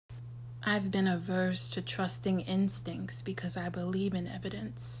I've been averse to trusting instincts because I believe in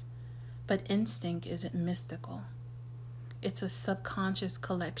evidence. But instinct isn't mystical. It's a subconscious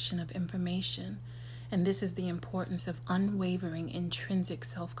collection of information, and this is the importance of unwavering intrinsic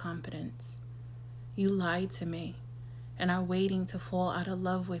self-confidence. You lied to me and are waiting to fall out of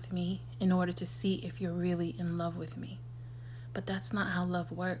love with me in order to see if you're really in love with me. But that's not how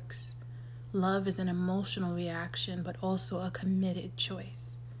love works. Love is an emotional reaction, but also a committed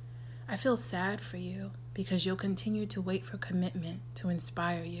choice. I feel sad for you because you'll continue to wait for commitment to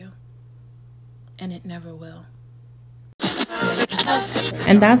inspire you, and it never will.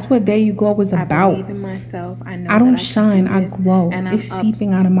 And that's what There You Glow is about. I believe in myself. I know I don't that shine, I glow. It's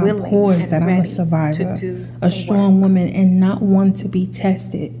seeping out of my pores that I'm a survivor, a strong woman, and not one to be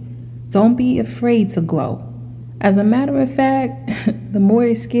tested. Don't be afraid to glow. As a matter of fact, the more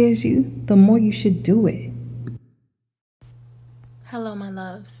it scares you, the more you should do it. Hello, my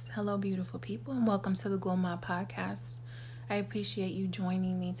loves. Hello, beautiful people, and welcome to the Glow Mob Podcast. I appreciate you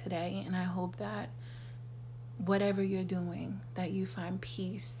joining me today, and I hope that whatever you're doing, that you find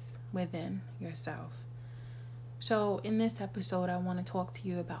peace within yourself. So in this episode, I want to talk to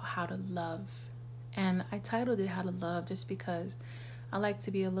you about how to love. And I titled it How to Love just because I like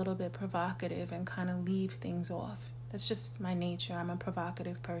to be a little bit provocative and kind of leave things off. That's just my nature. I'm a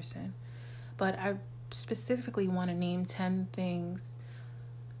provocative person. But I specifically want to name 10 things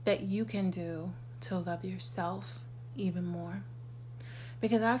that you can do to love yourself even more.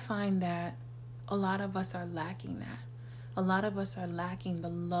 Because I find that a lot of us are lacking that. A lot of us are lacking the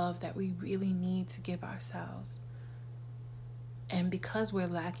love that we really need to give ourselves. And because we're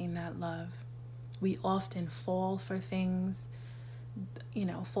lacking that love, we often fall for things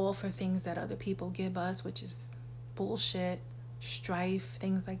that other people give us, which is bullshit, strife,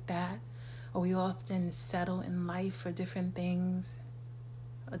 things like that. Or we often settle in life for different things,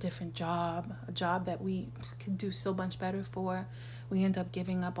 a different job, a job that we could do so much better for. We end up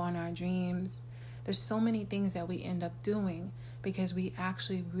giving up on our dreams. There's so many things that we end up doing because we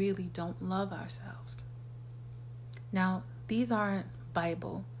actually really don't love ourselves. Now, these aren't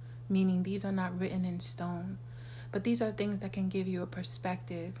Bible, meaning these are not written in stone, but these are things that can give you a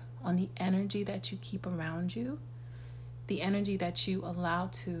perspective on the energy that you keep around you, the energy that you allow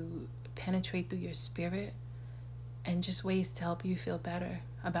to penetrate through your spirit, and just ways to help you feel better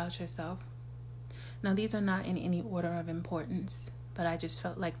about yourself. Now, these are not in any order of importance, but I just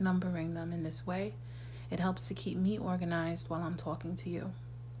felt like numbering them in this way. It helps to keep me organized while I'm talking to you.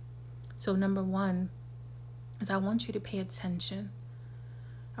 So number 1 is I want you to pay attention.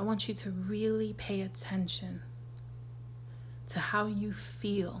 I want you to really pay attention to how you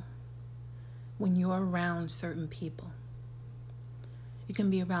feel when you're around certain people. You can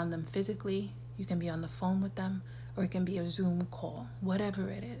be around them physically, you can be on the phone with them, or it can be a Zoom call, whatever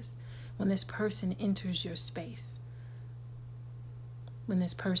it is. When this person enters your space, when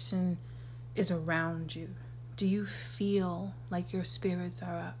this person is around you, do you feel like your spirits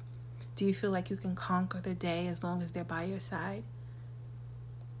are up? Do you feel like you can conquer the day as long as they're by your side?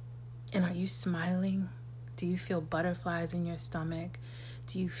 And are you smiling? Do you feel butterflies in your stomach?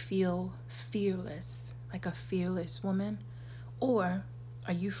 Do you feel fearless, like a fearless woman? Or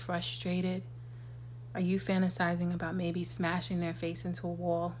are you frustrated? Are you fantasizing about maybe smashing their face into a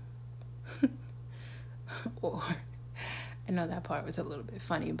wall? Or, I know that part was a little bit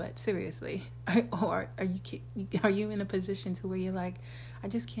funny, but seriously, or are you in a position to where you're like, I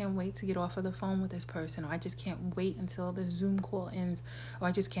just can't wait to get off of the phone with this person, or I just can't wait until the Zoom call ends, or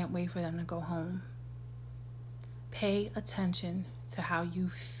I just can't wait for them to go home? Pay attention to how you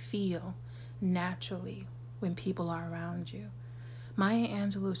feel naturally when people are around you. Maya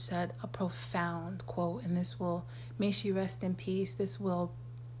Angelou said a profound quote, and may she rest in peace. This will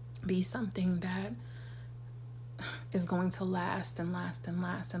be something that is going to last and last and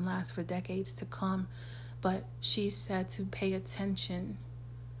last and last for decades to come. But she said to pay attention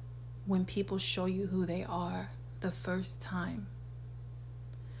when people show you who they are the first time.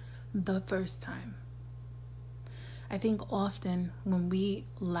 The first time. I think often when we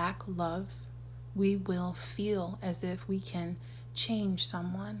lack love, we will feel as if we can change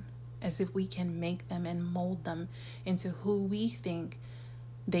someone, as if we can make them and mold them into who we think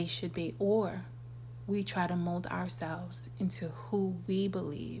they should be, or we try to mold ourselves into who we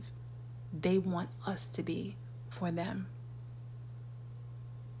believe they want us to be for them.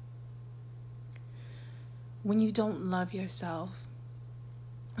 When you don't love yourself,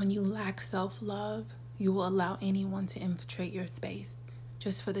 when you lack self-love, you will allow anyone to infiltrate your space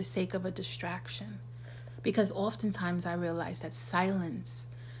just for the sake of a distraction. Because oftentimes I realize that silence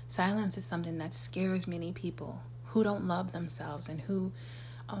is something that scares many people who don't love themselves and who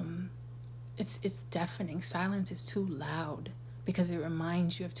it's deafening. Silence is too loud because it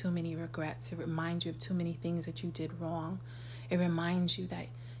reminds you of too many regrets. It reminds you of too many things that you did wrong. It reminds you that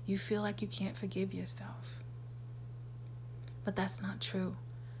you feel like you can't forgive yourself. But that's not true,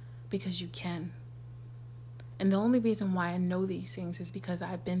 because you can. And the only reason why I know these things is because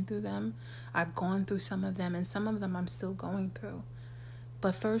I've been through them. I've gone through some of them, and some of them I'm still going through.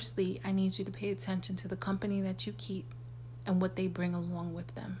 But firstly, I need you to pay attention to the company that you keep and what they bring along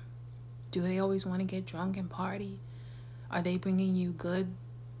with them. Do they always want to get drunk and party? Are they bringing you good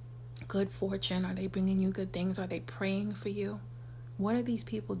fortune? Are they bringing you good things? Are they praying for you? What are these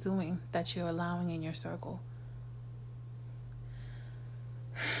people doing that you're allowing in your circle?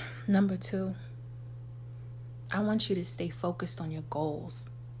 Number 2, I want you to stay focused on your goals.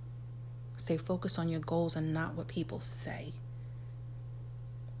 Stay focused on your goals and not what people say.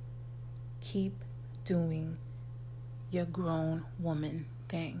 Keep doing your grown woman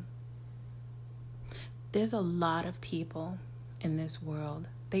thing. There's a lot of people in this world.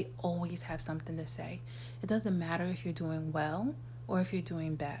 They always have something to say. It doesn't matter if you're doing well or if you're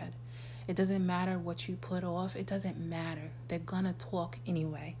doing bad. It doesn't matter what you put off. It doesn't matter. They're gonna talk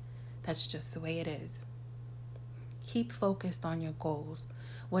anyway. That's just the way it is. Keep focused on your goals.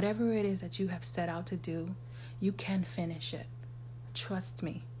 Whatever it is that you have set out to do, you can finish it. Trust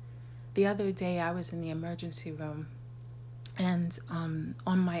me. The other day I was in the emergency room, and on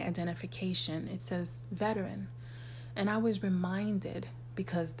my identification it says veteran. And I was reminded,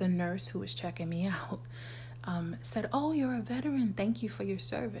 because the nurse who was checking me out said, "Oh, you're a veteran. Thank you for your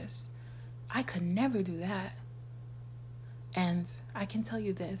service." I could never do that. And I can tell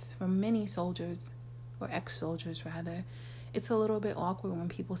you this, for many soldiers, or ex-soldiers rather, it's a little bit awkward when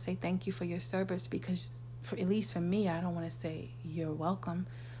people say thank you for your service, because at least for me, I don't want to say you're welcome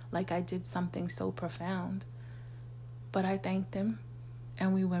like I did something so profound. But I thanked them,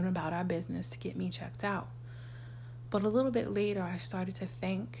 and we went about our business to get me checked out. But a little bit later, I started to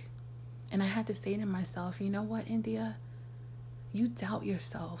think, and I had to say to myself, you know what, India? You doubt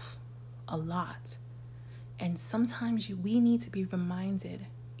yourself a lot. And sometimes we need to be reminded,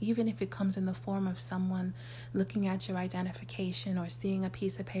 even if it comes in the form of someone looking at your identification or seeing a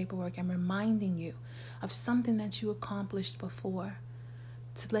piece of paperwork and reminding you of something that you accomplished before,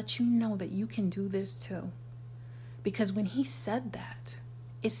 to let you know that you can do this too. Because when he said that,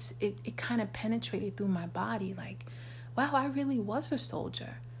 it kind of penetrated through my body, like, wow, I really was a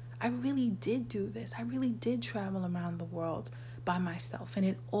soldier. I really did do this. I really did travel around the world by myself. And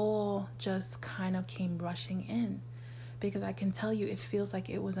it all just kind of came rushing in. Because I can tell you, it feels like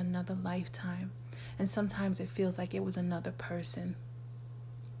it was another lifetime. And sometimes it feels like it was another person.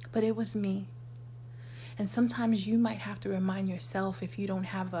 But it was me. And sometimes you might have to remind yourself, if you don't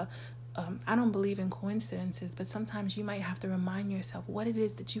have I don't believe in coincidences, but sometimes you might have to remind yourself what it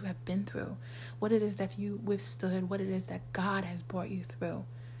is that you have been through, what it is that you withstood, what it is that God has brought you through,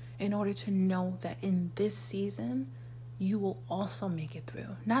 in order to know that in this season, you will also make it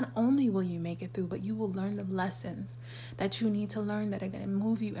through. Not only will you make it through, but you will learn the lessons that you need to learn that are going to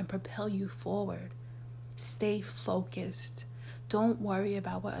move you and propel you forward. Stay focused. Don't worry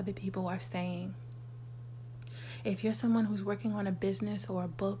about what other people are saying. If you're someone who's working on a business or a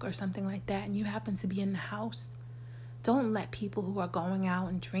book or something like that, and you happen to be in the house, don't let people who are going out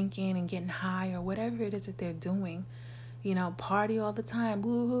and drinking and getting high or whatever it is that they're doing, party all the time,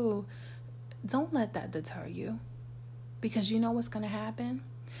 woo-hoo. Don't let that deter you. Because you know what's going to happen?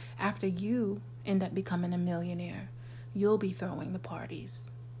 After you end up becoming a millionaire, you'll be throwing the parties.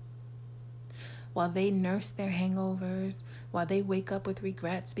 While they nurse their hangovers, while they wake up with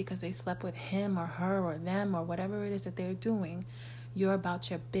regrets because they slept with him or her or them or whatever it is that they're doing, you're about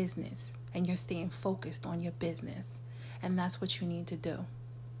your business and you're staying focused on your business. And that's what you need to do.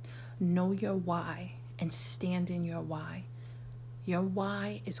 Know your why and stand in your why. Your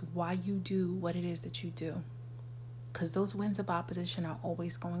why is why you do what it is that you do. Because those winds of opposition are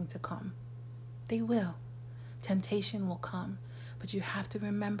always going to come. They will. Temptation will come. But you have to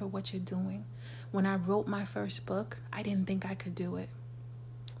remember what you're doing. When I wrote my first book, I didn't think I could do it.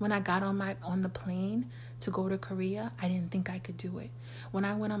 When I got on the plane to go to Korea, I didn't think I could do it. When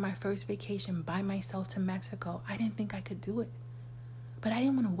I went on my first vacation by myself to Mexico, I didn't think I could do it. But I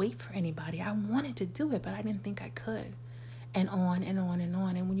didn't want to wait for anybody. I wanted to do it, but I didn't think I could. And on and on and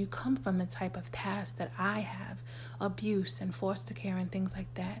on. And when you come from the type of past that I have, abuse and foster care and things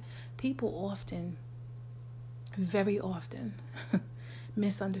like that, people often, very often,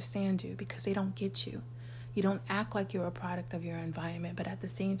 misunderstand you because they don't get you. You don't act like you're a product of your environment, but at the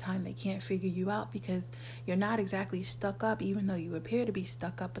same time, they can't figure you out because you're not exactly stuck up, even though you appear to be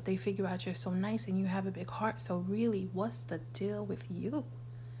stuck up, but they figure out you're so nice and you have a big heart. So really, what's the deal with you?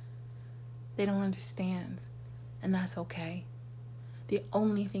 They don't understand, and that's okay. The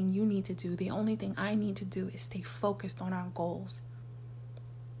only thing you need to do, the only thing I need to do is stay focused on our goals.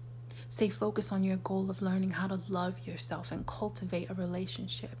 Stay focused on your goal of learning how to love yourself and cultivate a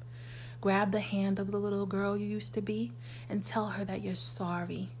relationship. Grab the hand of the little girl you used to be and tell her that you're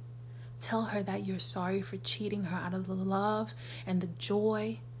sorry. Tell her that you're sorry for cheating her out of the love and the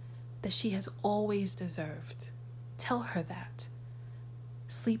joy that she has always deserved. Tell her that.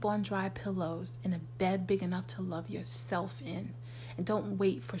 Sleep on dry pillows in a bed big enough to love yourself in. And don't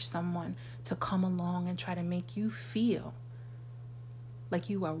wait for someone to come along and try to make you feel like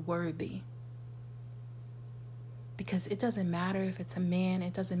you are worthy. Because it doesn't matter if it's a man,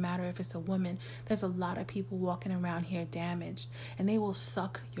 it doesn't matter if it's a woman. There's a lot of people walking around here damaged, and they will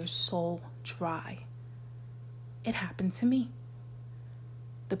suck your soul dry. It happened to me.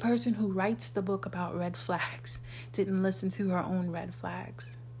 The person who writes the book about red flags didn't listen to her own red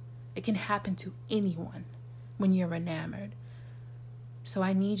flags. It can happen to anyone when you're enamored. So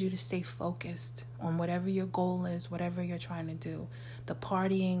I need you to stay focused on whatever your goal is, whatever you're trying to do. The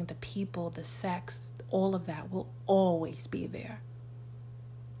partying, the people, the sex, all of that will always be there.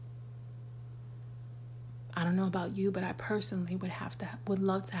 I don't know about you, but I personally would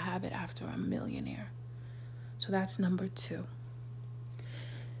love to have it after I'm a millionaire. So that's number 2.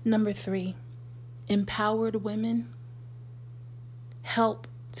 Number 3, empowered women help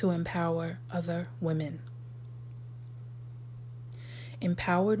to empower other women.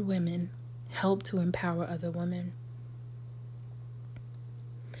 Empowered women help to empower other women.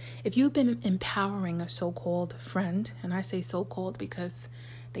 If you've been empowering a so-called friend, and I say so-called because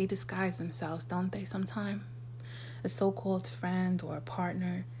they disguise themselves, don't they, sometimes? A so-called friend or a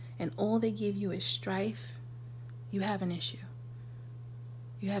partner, and all they give you is strife, you have an issue.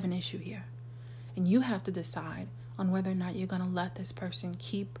 You have an issue here. And you have to decide on whether or not you're going to let this person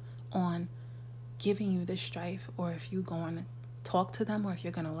keep on giving you this strife, or if you're going to talk to them, or if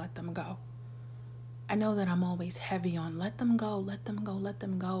you're going to let them go. I know that I'm always heavy on let them go, let them go, let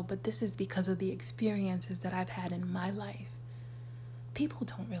them go, but this is because of the experiences that I've had in my life. People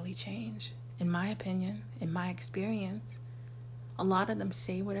don't really change, in my opinion, in my experience. A lot of them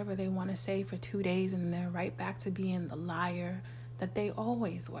say whatever they want to say for 2 days, and they're right back to being the liar that they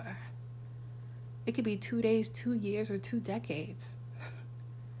always were. It could be 2 days, 2 years, or 2 decades.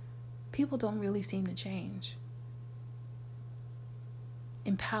 People don't really seem to change.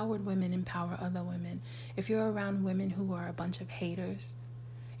 Empowered women empower other women. If you're around women who are a bunch of haters,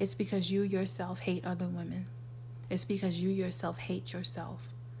 it's because you yourself hate other women. It's because you yourself hate yourself.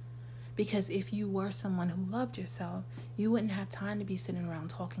 Because if you were someone who loved yourself, you wouldn't have time to be sitting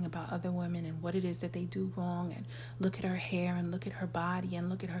around talking about other women and what it is that they do wrong, and look at her hair and look at her body and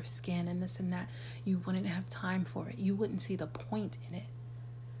look at her skin and this and that. You wouldn't have time for it. You wouldn't see the point in it.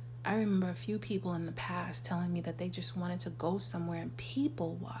 I remember a few people in the past telling me that they just wanted to go somewhere and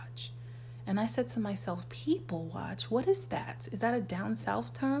people watch. And I said to myself, people watch? What is that? Is that a down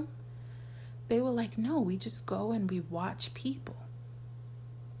south term? They were like, no, we just go and we watch people.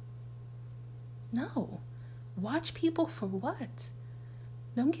 No. Watch people for what?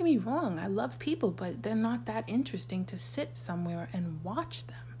 Don't get me wrong. I love people, but they're not that interesting to sit somewhere and watch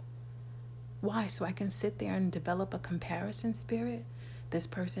them. Why? So I can sit there and develop a comparison spirit? This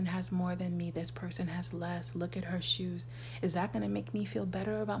person has more than me. This person has less. Look at her shoes. Is that going to make me feel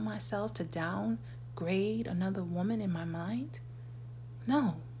better about myself to downgrade another woman in my mind?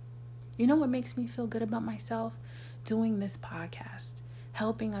 No. You know what makes me feel good about myself? Doing this podcast,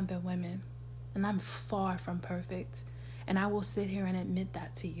 helping other women. And I'm far from perfect. And I will sit here and admit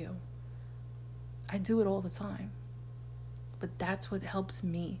that to you. I do it all the time. But that's what helps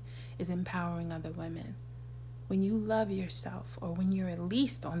me, is empowering other women. When you love yourself, or when you're at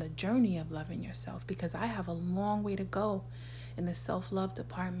least on the journey of loving yourself, because I have a long way to go in the self-love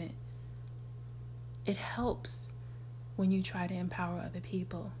department, it helps when you try to empower other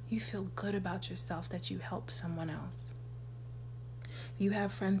people. You feel good about yourself that you help someone else. If you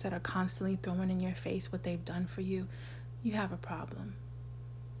have friends that are constantly throwing in your face what they've done for you, you have a problem.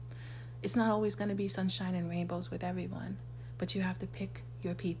 It's not always going to be sunshine and rainbows with everyone, but you have to pick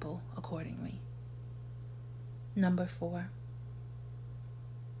your people accordingly. Number 4,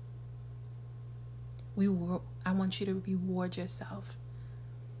 I want you to reward yourself.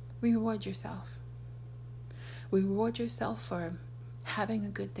 Reward yourself. Reward yourself for having a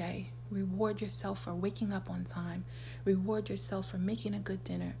good day. Reward yourself for waking up on time. Reward yourself for making a good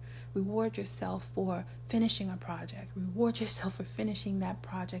dinner. Reward yourself for finishing a project. Reward yourself for finishing that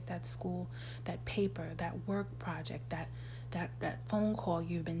project at school, that paper, that work project, that phone call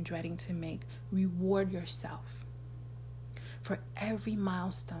you've been dreading to make. Reward yourself. for every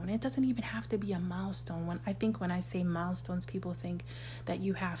milestone. It doesn't even have to be a milestone. When I say milestones, people think that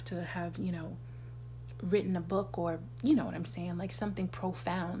you have to have, written a book, or you know what I'm saying, like something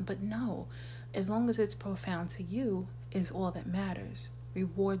profound. But no, as long as it's profound to you is all that matters.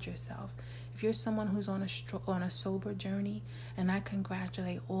 Reward yourself. If you're someone who's on a sober journey, and I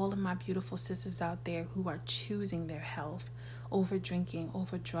congratulate all of my beautiful sisters out there who are choosing their health over drinking,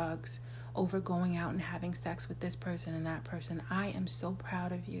 over drugs, over going out and having sex with this person and that person, I am so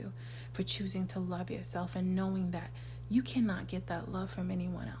proud of you for choosing to love yourself and knowing that you cannot get that love from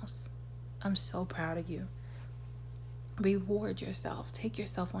anyone else. I'm so proud of you. Reward yourself. Take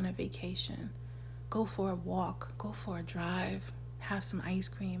yourself on a vacation. Go for a walk. Go for a drive. Have some ice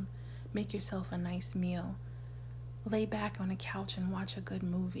cream. Make yourself a nice meal. Lay back on a couch and watch a good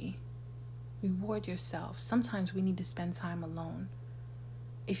movie. Reward yourself. Sometimes we need to spend time alone.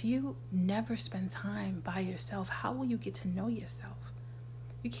 If you never spend time by yourself, how will you get to know yourself?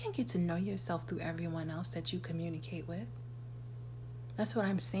 You can't get to know yourself through everyone else that you communicate with. That's what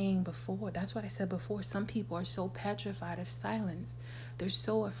I'm saying before. That's what I said before. Some people are so petrified of silence. They're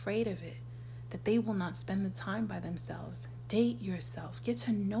so afraid of it that they will not spend the time by themselves. Date yourself. Get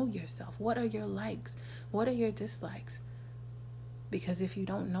to know yourself. What are your likes? What are your dislikes? Because if you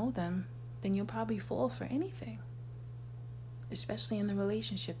don't know them, then you'll probably fall for anything, especially in the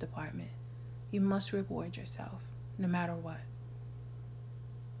relationship department. You must reward yourself, no matter what.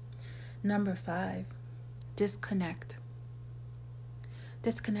 Number 5, disconnect.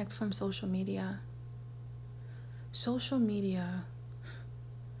 Disconnect from social media. Social media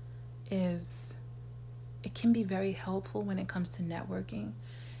it can be very helpful when it comes to networking.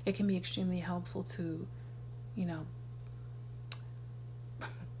 It can be extremely helpful to,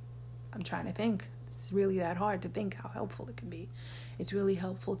 I'm trying to think. It's really that hard to think how helpful it can be. It's really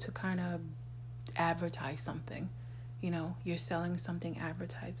helpful to kind of advertise something. You're selling something,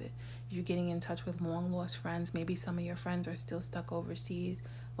 advertise it. You're getting in touch with long lost friends. Maybe some of your friends are still stuck overseas,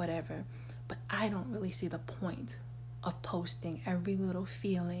 whatever. But I don't really see the point of posting every little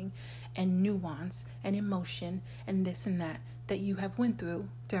feeling and nuance and emotion and this and that you have went through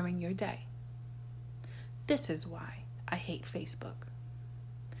during your day. This is why I hate Facebook.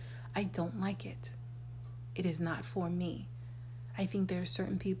 I don't like it. It is not for me. I think there are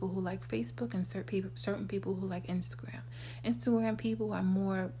certain people who like Facebook and certain people who like Instagram. Instagram people are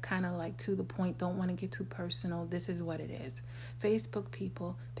more kind of like to the point, don't want to get too personal. This is what it is. Facebook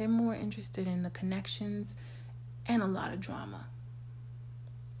people, they're more interested in the connections and a lot of drama.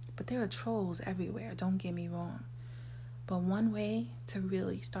 But there are trolls everywhere, don't get me wrong. But one way to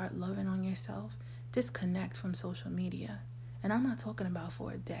really start loving on yourself, disconnect from social media. And I'm not talking about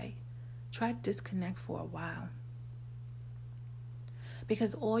for a day. Try to disconnect for a while.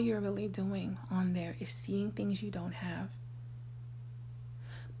 Because all you're really doing on there is seeing things you don't have,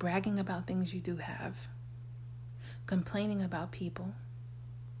 bragging about things you do have, complaining about people,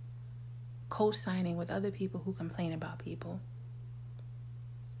 co-signing with other people who complain about people,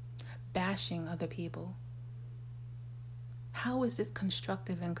 bashing other people. How is this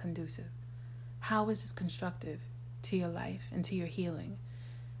constructive and conducive? How is this constructive to your life and to your healing?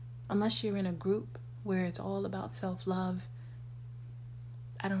 Unless you're in a group where it's all about self-love,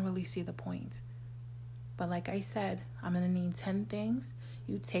 I don't really see the point. But like I said, I'm going to need 10 things.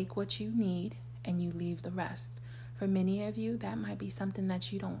 You take what you need and you leave the rest. For many of you, that might be something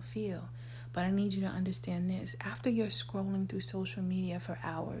that you don't feel. But I need you to understand this. After you're scrolling through social media for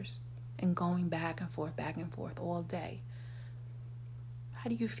hours and going back and forth all day, how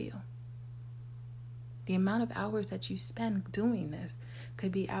do you feel? The amount of hours that you spend doing this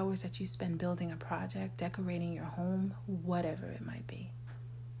could be hours that you spend building a project, decorating your home, whatever it might be.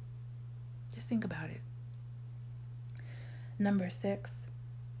 Just think about it. Number 6,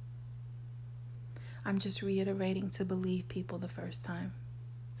 I'm just reiterating to believe people the first time.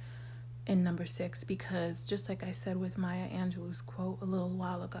 In number 6, because just like I said with Maya Angelou's quote a little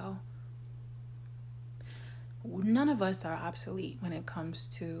while ago, none of us are obsolete when it comes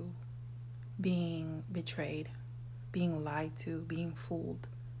to being betrayed, being lied to, being fooled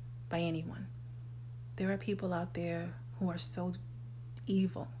by anyone. There are people out there who are so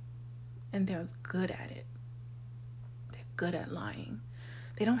evil, and they're good at it. They're good at lying.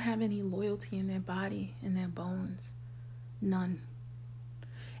 They don't have any loyalty in their body, in their bones. None.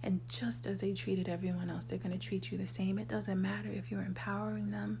 And just as they treated everyone else, they're going to treat you the same. It doesn't matter if you're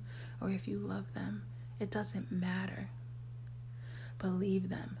empowering them or if you love them. It doesn't matter. Believe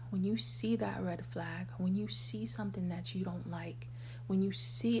them. When you see that red flag, when you see something that you don't like, when you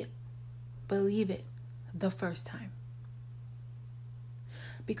see it, believe it the first time.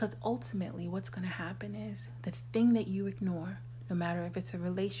 Because ultimately what's going to happen is the thing that you ignore, no matter if it's a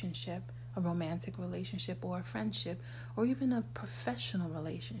relationship, a romantic relationship, or a friendship, or even a professional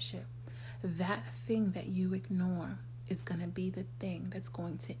relationship, that thing that you ignore is going to be the thing that's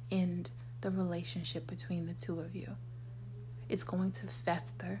going to end the relationship between the two of you. It's going to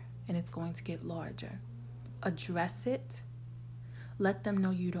fester and it's going to get larger. Address it. Let them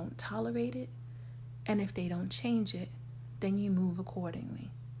know you don't tolerate it. And if they don't change it, then you move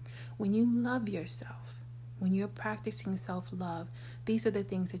accordingly. When you love yourself, when you're practicing self-love, these are the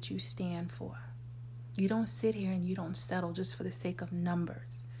things that you stand for. You don't sit here and you don't settle just for the sake of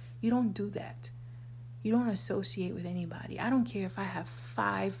numbers. You don't do that. You don't associate with anybody. I don't care if I have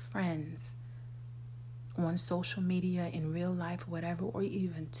 5 friends on social media, in real life, whatever, or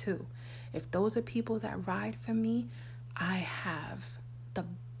even 2. If those are people that ride for me, I have the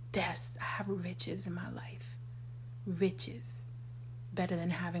best. I have riches in my life. Riches. Better than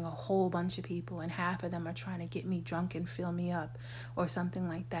having a whole bunch of people and half of them are trying to get me drunk and fill me up or something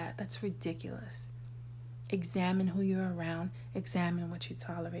like that. That's ridiculous. Examine who you're around. Examine what you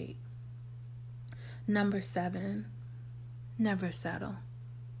tolerate. Number 7, never settle.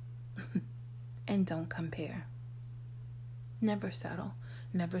 And don't compare. Never settle.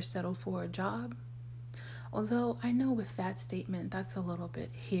 Never settle for a job. Although I know with that statement, that's a little bit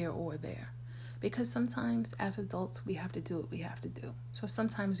here or there. Because sometimes as adults, we have to do what we have to do. So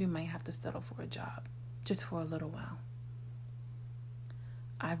sometimes we might have to settle for a job just for a little while.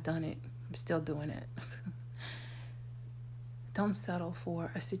 I've done it. I'm still doing it. Don't settle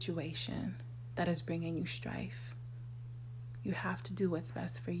for a situation that is bringing you strife. You have to do what's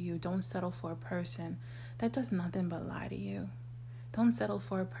best for you. Don't settle for a person that does nothing but lie to you. Don't settle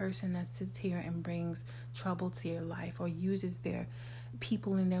for a person that sits here and brings trouble to your life or uses their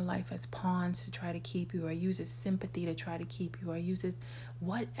people in their life as pawns to try to keep you, or uses sympathy to try to keep you, or uses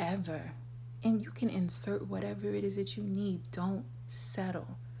whatever. And you can insert whatever it is that you need. Don't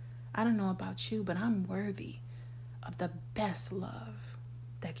settle. I don't know about you, but I'm worthy of the best love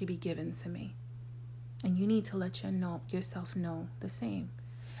that could be given to me. And you need to let yourself know the same.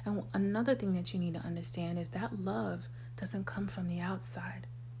 And another thing that you need to understand is that love doesn't come from the outside.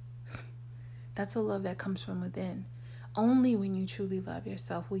 That's a love that comes from within. Only when you truly love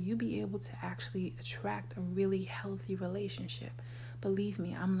yourself will you be able to actually attract a really healthy relationship. Believe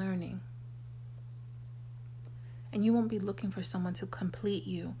me, I'm learning. And you won't be looking for someone to complete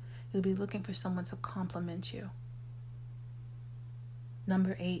you. You'll be looking for someone to complement you.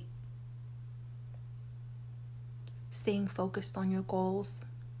 Number 8, staying focused on your goals.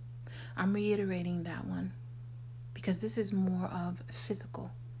 I'm reiterating that one because this is more of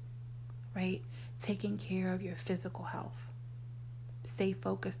physical, right? Taking care of your physical health. Stay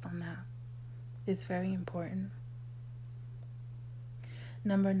focused on that. It's very important.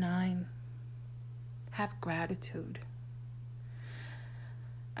 Number 9, have gratitude.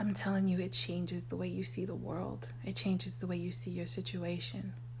 I'm telling you, it changes the way you see the world. It changes the way you see your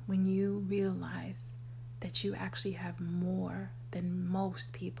situation. When you realize that you actually have more than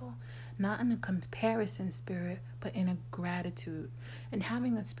most people, not in a comparison spirit, but in a gratitude. And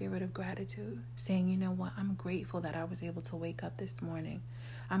having a spirit of gratitude, saying, you know what, I'm grateful that I was able to wake up this morning.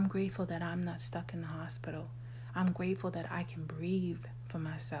 I'm grateful that I'm not stuck in the hospital. I'm grateful that I can breathe for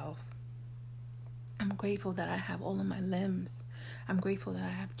myself. I'm grateful that I have all of my limbs. I'm grateful that I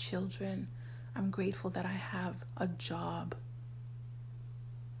have children. I'm grateful that I have a job.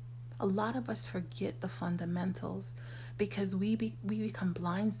 A lot of us forget the fundamentals because we become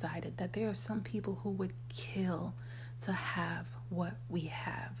blindsided that there are some people who would kill to have what we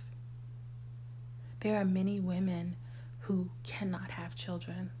have. There are many women who cannot have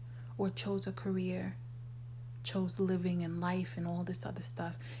children or chose a career, chose living and life and all this other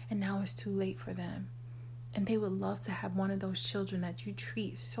stuff, and now it's too late for them. And they would love to have one of those children that you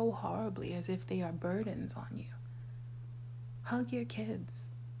treat so horribly as if they are burdens on you. Hug your kids.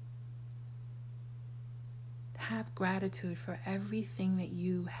 Have gratitude for everything that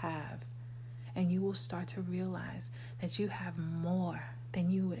you have, and you will start to realize that you have more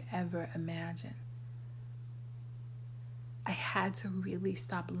than you would ever imagine. I had to really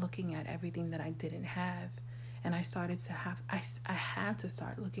stop looking at everything that I didn't have, and I had to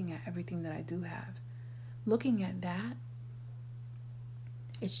start looking at everything that I do have. Looking at that,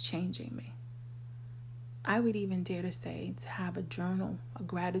 it's changing me. I would even dare to say to have a journal, a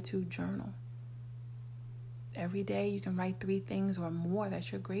gratitude journal. Every day you can write 3 things or more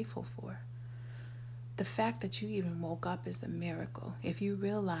that you're grateful for. The fact that you even woke up is a miracle. If you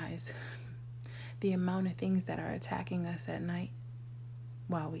realize the amount of things that are attacking us at night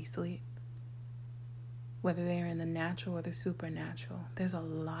while we sleep. whether they're in the natural or the supernatural. There's a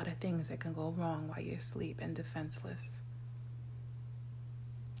lot of things that can go wrong while you're asleep and defenseless.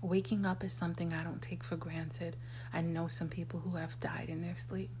 Waking up is something I don't take for granted. I know some people who have died in their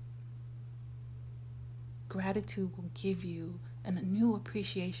sleep. Gratitude will give you a new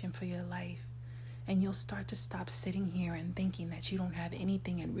appreciation for your life. And you'll start to stop sitting here and thinking that you don't have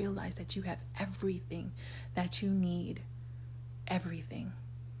anything and realize that you have everything that you need. Everything.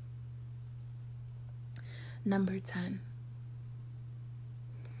 Number 10.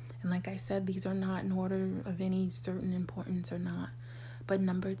 And like I said, these are not in order of any certain importance or not. But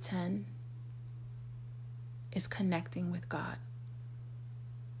number 10 is connecting with God.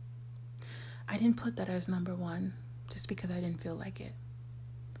 I didn't put that as number 1 just because I didn't feel like it.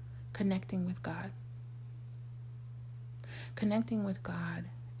 Connecting with God. Connecting with God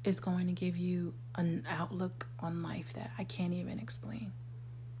is going to give you an outlook on life that I can't even explain.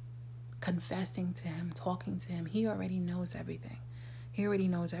 Confessing to Him, talking to Him, He already knows everything. He already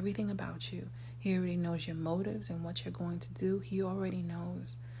knows everything about you. He already knows your motives and what you're going to do. He already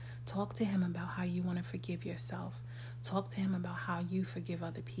knows. Talk to Him about how you want to forgive yourself. Talk to Him about how you forgive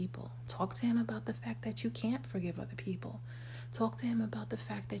other people. Talk to Him about the fact that you can't forgive other people. Talk to Him about the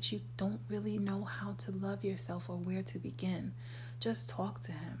fact that you don't really know how to love yourself or where to begin. Just talk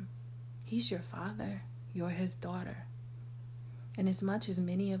to Him. He's your Father. You're His daughter. And as much as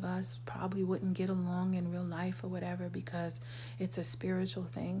many of us probably wouldn't get along in real life or whatever because it's a spiritual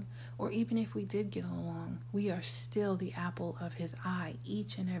thing, or even if we did get along, we are still the apple of His eye,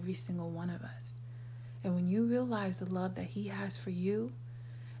 each and every single one of us. And when you realize the love that He has for you,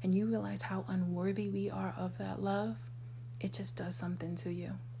 and you realize how unworthy we are of that love, it just does something to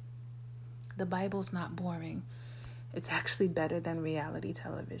you. The Bible's not boring. It's actually better than reality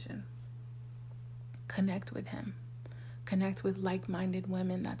television. Connect with Him. Connect with like-minded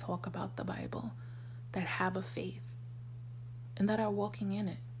women that talk about the Bible, that have a faith, and that are walking in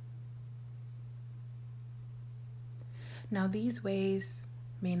it. Now, these ways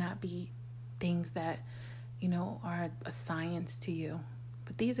may not be things that, are a science to you,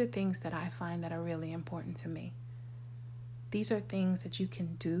 but these are things that I find that are really important to me. These are things that you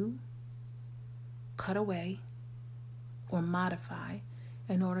can do, cut away, or modify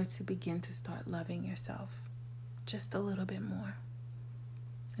in order to begin to start loving yourself just a little bit more.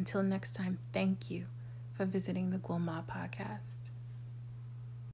 Until next time, thank you for visiting the Glow Ma Podcast.